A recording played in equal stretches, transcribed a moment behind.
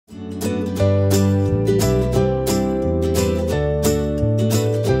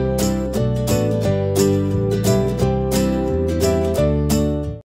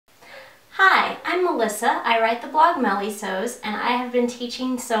been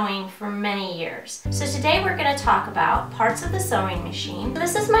teaching sewing for many years. So today we're going to talk about parts of the sewing machine.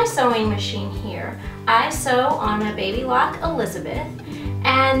 This is my sewing machine here. I sew on a Baby Lock Elizabeth,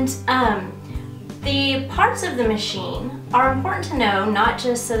 and the parts of the machine are important to know, not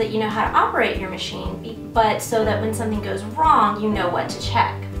just so that you know how to operate your machine, but so that when something goes wrong, you know what to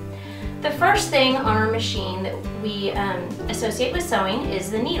check. The first thing on our machine that we associate with sewing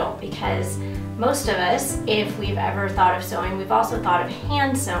is the needle, because most of us, if we've ever thought of sewing, we've also thought of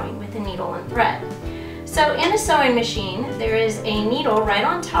hand sewing with a needle and thread. So in a sewing machine, there is a needle right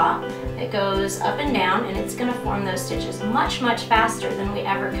on top that goes up and down, and it's going to form those stitches much faster than we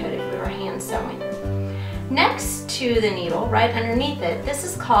ever could if we were hand sewing. Next to the needle, right underneath it, this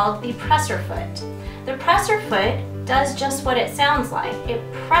is called the presser foot. The presser foot does just what it sounds like. It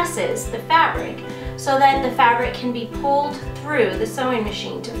presses the fabric so that the fabric can be pulled through the sewing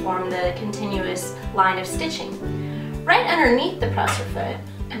machine to form the continuous line of stitching. Right underneath the presser foot,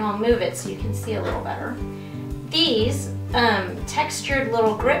 and I'll move it so you can see a little better, these textured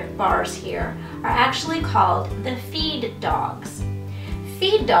little grip bars here are actually called the feed dogs.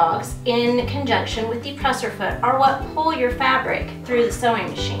 Feed dogs, in conjunction with the presser foot, are what pull your fabric through the sewing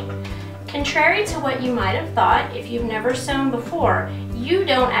machine. Contrary to what you might have thought, if you've never sewn before, you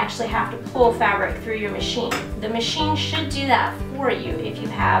don't actually have to pull fabric through your machine. The machine should do that for you if you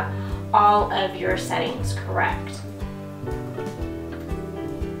have all of your settings correct.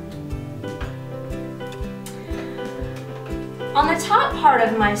 On the top part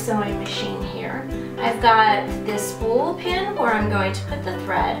of my sewing machine here, I've got this spool pin where I'm going to put the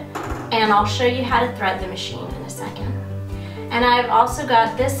thread, and I'll show you how to thread the machine in a second. And I've also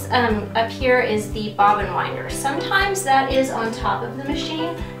got this up here is the bobbin winder. Sometimes that is on top of the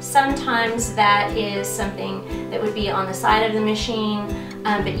machine, sometimes that is something that would be on the side of the machine,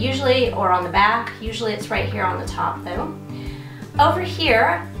 but usually, or on the back, usually it's right here on the top though. Over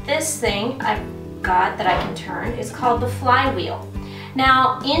here, this thing I've got that I can turn is called the flywheel.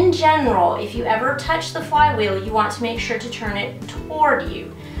 Now, in general, if you ever touch the flywheel, you want to make sure to turn it toward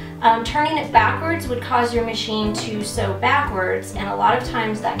you. Turning it backwards would cause your machine to sew backwards, and a lot of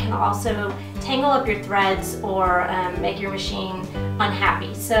times that can also tangle up your threads or make your machine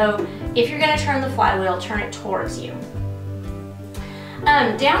unhappy. So if you're going to turn the flywheel, turn it towards you.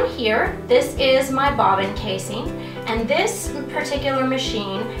 Down here, this is my bobbin casing, and this particular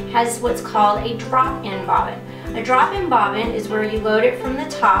machine has what's called a drop-in bobbin. A drop-in bobbin is where you load it from the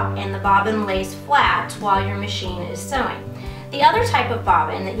top and the bobbin lays flat while your machine is sewing. The other type of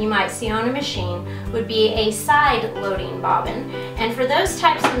bobbin that you might see on a machine would be a side loading bobbin, and for those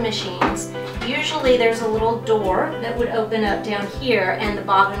types of machines, usually there's a little door that would open up down here and the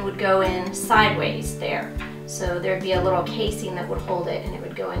bobbin would go in sideways there. So there'd be a little casing that would hold it and it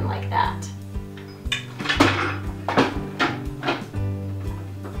would go in like that.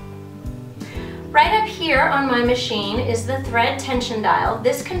 Right up here on my machine is the thread tension dial.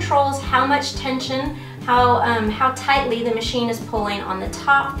 This controls how much tension, how tightly the machine is pulling on the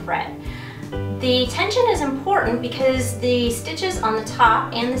top thread. The tension is important because the stitches on the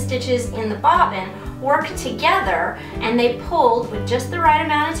top and the stitches in the bobbin work together, and they pull with just the right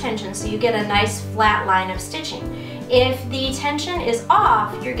amount of tension so you get a nice flat line of stitching. If the tension is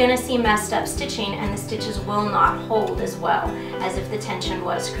off, you're going to see messed up stitching and the stitches will not hold as well as if the tension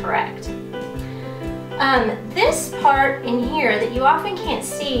was correct. This part in here that you often can't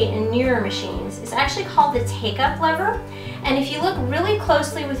see in newer machines is actually called the take-up lever. And if you look really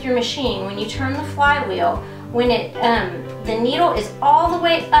closely with your machine, when you turn the flywheel, when the needle is all the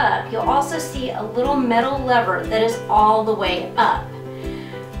way up, you'll also see a little metal lever that is all the way up.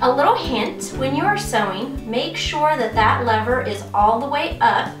 A little hint, when you are sewing, make sure that that lever is all the way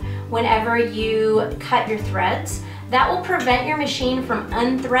up whenever you cut your threads. That will prevent your machine from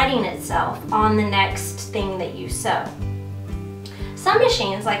unthreading itself on the next thing that you sew. Some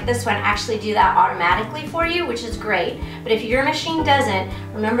machines, like this one, actually do that automatically for you, which is great. But if your machine doesn't,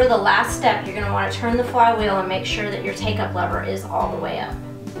 remember the last step, you're going to want to turn the flywheel and make sure that your take-up lever is all the way up.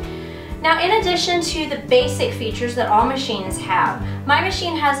 Now, in addition to the basic features that all machines have, my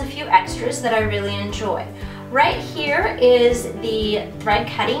machine has a few extras that I really enjoy. Right here is the thread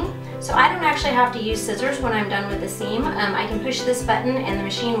cutting. So I don't actually have to use scissors when I'm done with the seam. I can push this button and the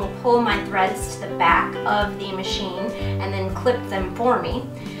machine will pull my threads to the back of the machine and then clip them for me.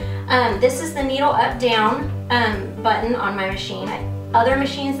 This is the needle up-down button on my machine. Other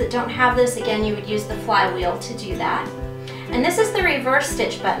machines that don't have this, again, you would use the flywheel to do that. And this is the reverse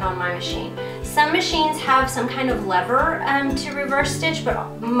stitch button on my machine. Some machines have some kind of lever to reverse stitch, but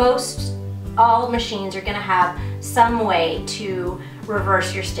all machines are going to have some way to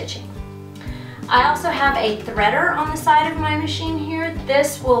reverse your stitching. I also have a threader on the side of my machine here.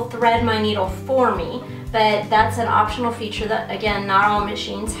 This will thread my needle for me, but that's an optional feature that, again, not all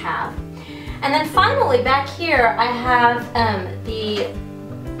machines have. And then finally, back here, I have the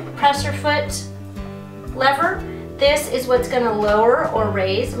presser foot lever. This is what's going to lower or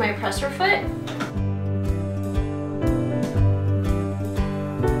raise my presser foot.